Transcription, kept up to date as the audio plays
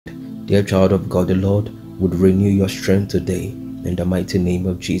Dear child of God, the Lord would renew your strength today in the mighty name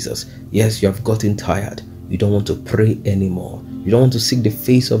of Jesus. Yes, you have gotten tired. You don't want to pray anymore. You don't want to seek the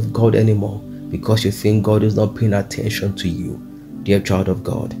face of God anymore because you think God is not paying attention to you. Dear child of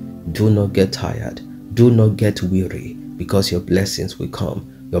God, do not get tired. Do not get weary, because your blessings will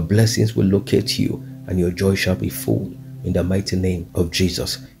come. Your blessings will locate you, and your joy shall be full in the mighty name of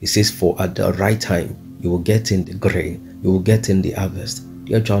Jesus. It says, for at the right time, you will get in the grain. You will get in the harvest.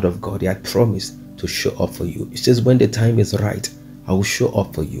 Dear child of God, He had promised to show up for you. It says, when the time is right, I will show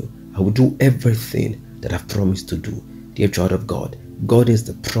up for you. I will do everything that I've promised to do. Dear child of God, God is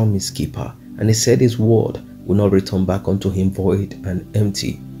the promise keeper, and He said His word will not return back unto Him void and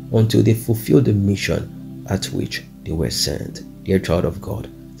empty until they fulfill the mission at which they were sent. Dear child of God,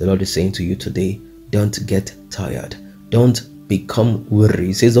 the Lord is saying to you today, don't get tired. Don't become weary.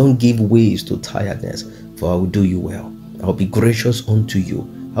 He says, don't give ways to tiredness, for I will do you well. I will be gracious unto you.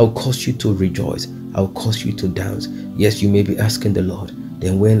 I will cause you to rejoice. I will cause you to dance. Yes, you may be asking the Lord,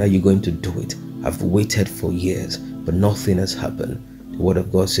 then when are you going to do it? I've waited for years, but nothing has happened. The word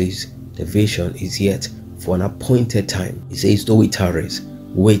of God says the vision is yet for an appointed time. It says, though it tarries,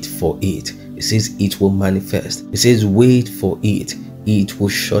 wait for it. It says it will manifest. It says wait for it. It will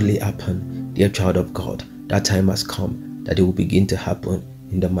surely happen. Dear child of God, that time has come that it will begin to happen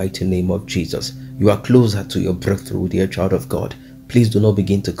in the mighty name of Jesus. You are closer to your breakthrough, dear child of God. Please do not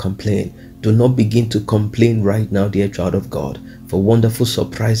begin to complain. Do not begin to complain right now, dear child of God, for wonderful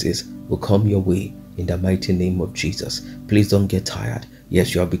surprises will come your way in the mighty name of Jesus. Please don't get tired.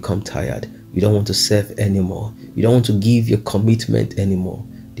 Yes, you have become tired. You don't want to serve anymore. You don't want to give your commitment anymore.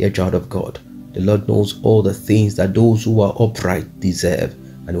 Dear child of God, the Lord knows all the things that those who are upright deserve,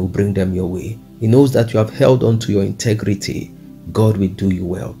 and will bring them your way. He knows that you have held on to your integrity. God will do you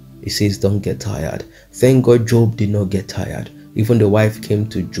well. He says, don't get tired. Thank God Job did not get tired. Even the wife came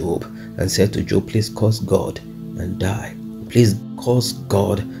to Job and said to Job, please curse God and die. Please curse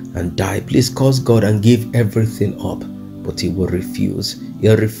God and die. Please curse God and give everything up. But he will refuse. He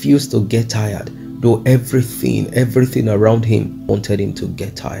refused to get tired, though everything around him wanted him to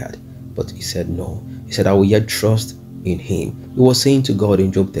get tired. But he said no. He said, I will yet trust in Him. He was saying to God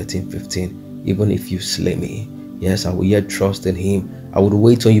in Job 13:15, even if you slay me, yes, I will yet trust in Him. I will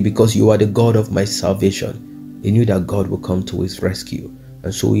wait on you because you are the God of my salvation. He knew that God would come to his rescue,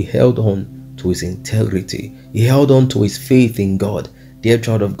 and so he held on to his integrity. He held on to his faith in God. Dear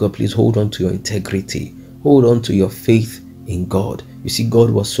child of God, please hold on to your integrity. Hold on to your faith in God. You see, God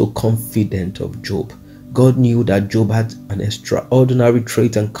was so confident of Job. God knew that Job had an extraordinary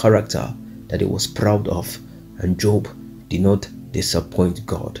trait and character that he was proud of, and Job did not disappoint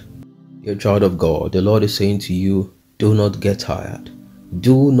God. Dear child of God, the Lord is saying to you, do not get tired.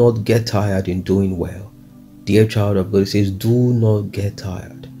 Do not get tired in doing well. Dear child of God, He says, do not get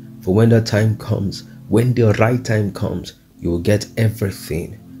tired. For when the time comes, when the right time comes, you will get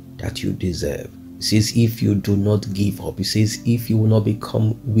everything that you deserve. He says, if you do not give up, He says, if you will not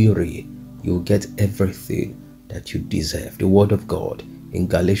become weary, you will get everything that you deserve. The word of God in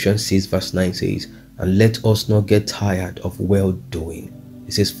Galatians 6 verse 9 says, and let us not get tired of well doing.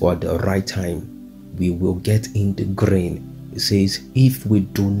 It says, for at the right time, we will get in the grain. It says, if we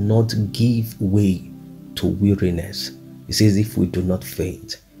do not give way to weariness. It says, if we do not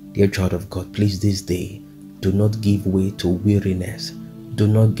faint. Dear child of God, please this day, do not give way to weariness. Do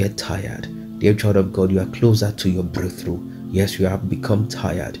not get tired. Dear child of God, you are closer to your breakthrough. Yes, you have become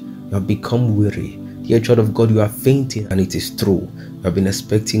tired. You have become weary. Dear child of God, you are fainting, and it is true. You have been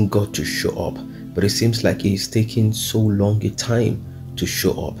expecting God to show up, but it seems like He is taking so long a time to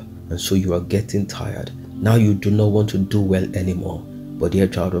show up, and so you are getting tired. Now you do not want to do well anymore. But dear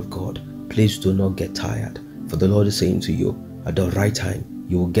child of God, please do not get tired. For the Lord is saying to you, at the right time,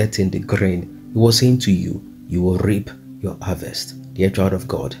 you will get in the grain. He was saying to you, you will reap your harvest. Dear child of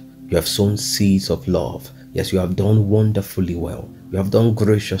God, you have sown seeds of love. Yes, you have done wonderfully well. You have done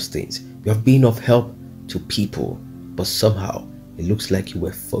gracious things. You have been of help to people. But somehow, it looks like you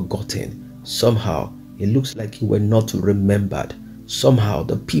were forgotten. Somehow, it looks like you were not remembered. Somehow,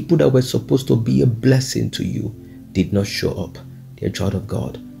 the people that were supposed to be a blessing to you did not show up. Dear child of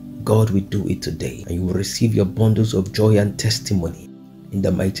God, God will do it today, and you will receive your bundles of joy and testimony in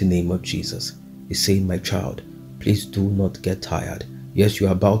the mighty name of Jesus. He's saying, my child, please do not get tired. Yes, you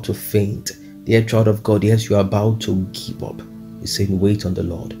are about to faint. Dear child of God, yes, you are about to give up. He's saying, wait on the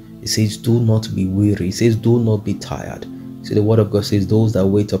Lord. He says, do not be weary. He says, do not be tired. See, the word of God says, those that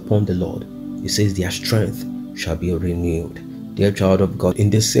wait upon the Lord, He says, their strength shall be renewed. Dear child of God, in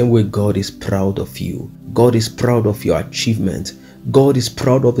the same way, God is proud of you. God is proud of your achievement. God is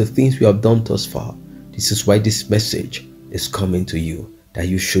proud of the things you have done thus far. This is why this message is coming to you. that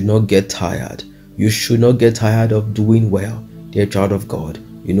you should not get tired. You should not get tired of doing well. Dear child of God,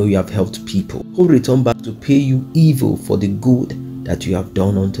 you know you have helped people who return back to pay you evil for the good that you have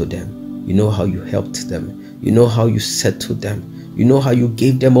done unto them. You know how you helped them. You know how you said to them. You know how you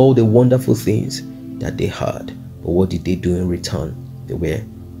gave them all the wonderful things that they had. But what did they do in return? They were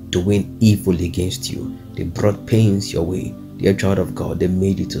doing evil against you. They brought pains your way. Dear child of God, they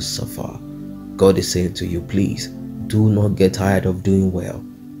made you to suffer. God is saying to you, please do not get tired of doing well.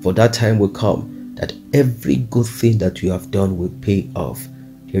 For that time will come that every good thing that you have done will pay off.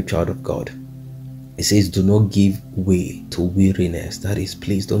 Dear child of God, it says do not give way to weariness. That is,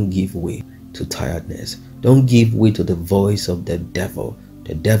 please don't give way to tiredness. Don't give way to the voice of the devil.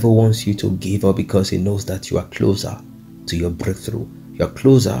 The devil wants you to give up because he knows that you are closer to your breakthrough. You are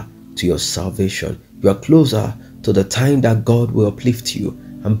closer to your salvation. You are closer to the time that God will uplift you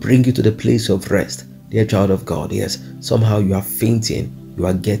and bring you to the place of rest. Dear child of God, yes, somehow you are fainting. You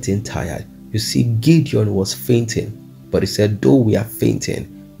are getting tired. You see, Gideon was fainting, but he said, though we are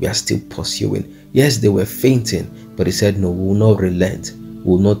fainting, we are still pursuing. Yes, they were fainting, but he said, no, we will not relent.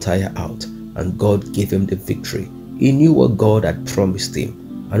 We will not tire out. And God gave him the victory. He knew what God had promised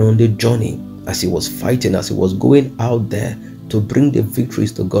him. And on the journey, as he was fighting, as he was going out there to bring the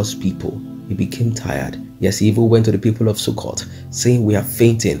victories to God's people, he became tired. Yes, he even went to the people of Sukkot saying, we are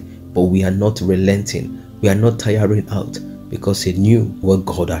fainting, but we are not relenting. We are not tiring out, because he knew what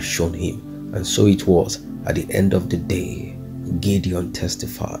God had shown him. And so it was at the end of the day. Gideon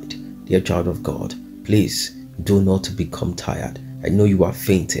testified. Dear child of God, please do not become tired. I know you are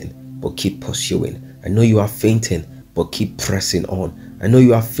fainting, but keep pursuing. I know you are fainting, but keep pressing on. I know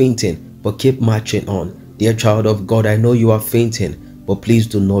you are fainting, but keep marching on. Dear child of God, I know you are fainting, but please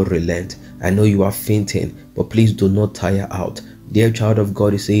do not relent. I know you are fainting, but please do not tire out. Dear child of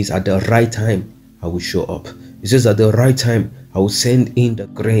God, it says, at the right time, I will show up. It says, at the right time, I will send in the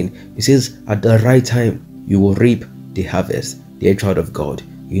grain. It says, at the right time, you will reap the harvest. Dear child of God,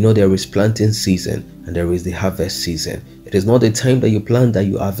 you know there is planting season and there is the harvest season. It is not the time that you plant that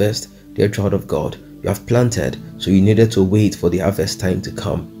you harvest. Dear child of God, you have planted, so you needed to wait for the harvest time to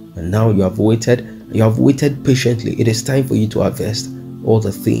come. And now you have waited patiently. It is time for you to harvest all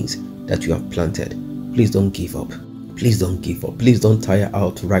the things that you have planted. Please don't give up. Please don't give up. Please don't tire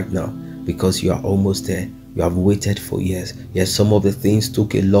out right now, because you are almost there. You have waited for years. Yes, some of the things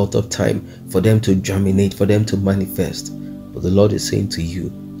took a lot of time for them to germinate, for them to manifest. But the Lord is saying to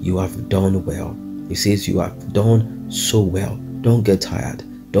you, you have done well. He says you have done so well. Don't get tired.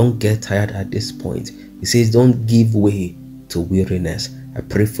 Don't get tired at this point. He says don't give way to weariness. I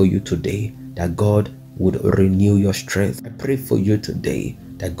pray for you today that God would renew your strength. I pray for you today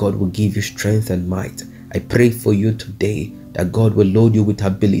that God will give you strength and might. I pray for you today that God will load you with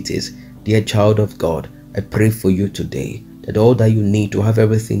abilities. Dear child of God, I pray for you today that all that you need to have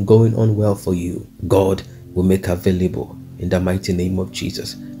everything going on well for you, God will make available in the mighty name of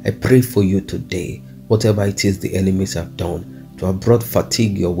Jesus. I pray for you today, whatever it is the enemies have done to have brought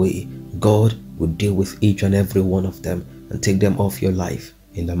fatigue your way, God will deal with each and every one of them and take them off your life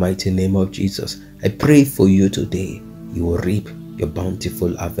in the mighty name of Jesus. I pray for you today, you will reap your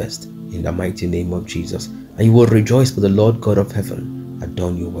bountiful harvest in the mighty name of Jesus, and you will rejoice, for the Lord God of heaven had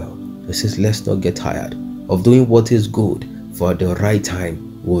done you well. It says, let's not get tired of doing what is good, for at the right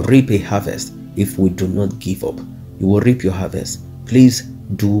time we will reap a harvest if we do not give up. You will reap your harvest. Please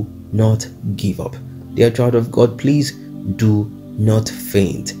do not give up. Dear child of God, please do not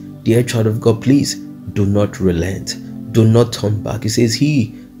faint. Dear child of God, please do not relent. Do not turn back. It says, he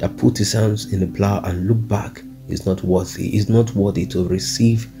that put his hands in the plow and look back is not worthy to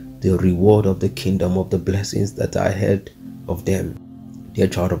receive the reward of the kingdom, of the blessings that are ahead of them. Dear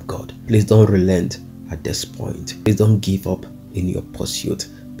child of God, please don't relent at this point. Please don't give up in your pursuit.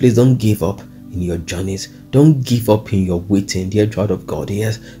 Please don't give up in your journeys. Don't give up in your waiting. Dear child of God,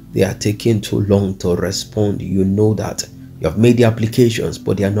 yes, they are taking too long to respond. You know that. You have made the applications,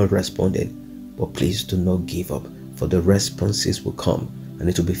 but they are not responding. But please do not give up, for the responses will come and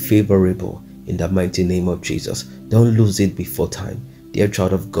it will be favorable in the mighty name of Jesus. Don't lose it before time. Dear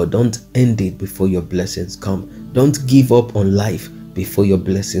child of God, don't end it before your blessings come. Don't give up on life before your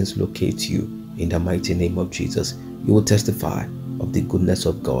blessings locate you in the mighty name of Jesus. You will testify of the goodness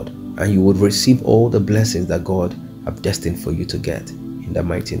of God, and you will receive all the blessings that God has destined for you to get in the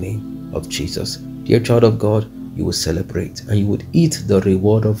mighty name of Jesus. Dear child of God, you will celebrate and you would eat the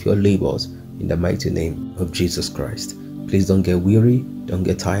reward of your labors in the mighty name of Jesus Christ. Please don't get weary, don't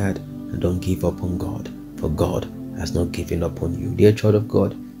get tired, and don't give up on God, for God has not given up on you. Dear child of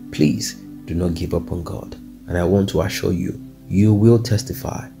God, please do not give up on God. And I want to assure you, you will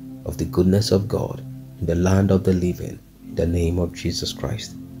testify of the goodness of God in the land of the living In the name of Jesus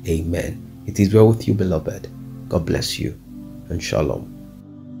Christ. Amen. It is well with you, beloved. God bless you, and shalom.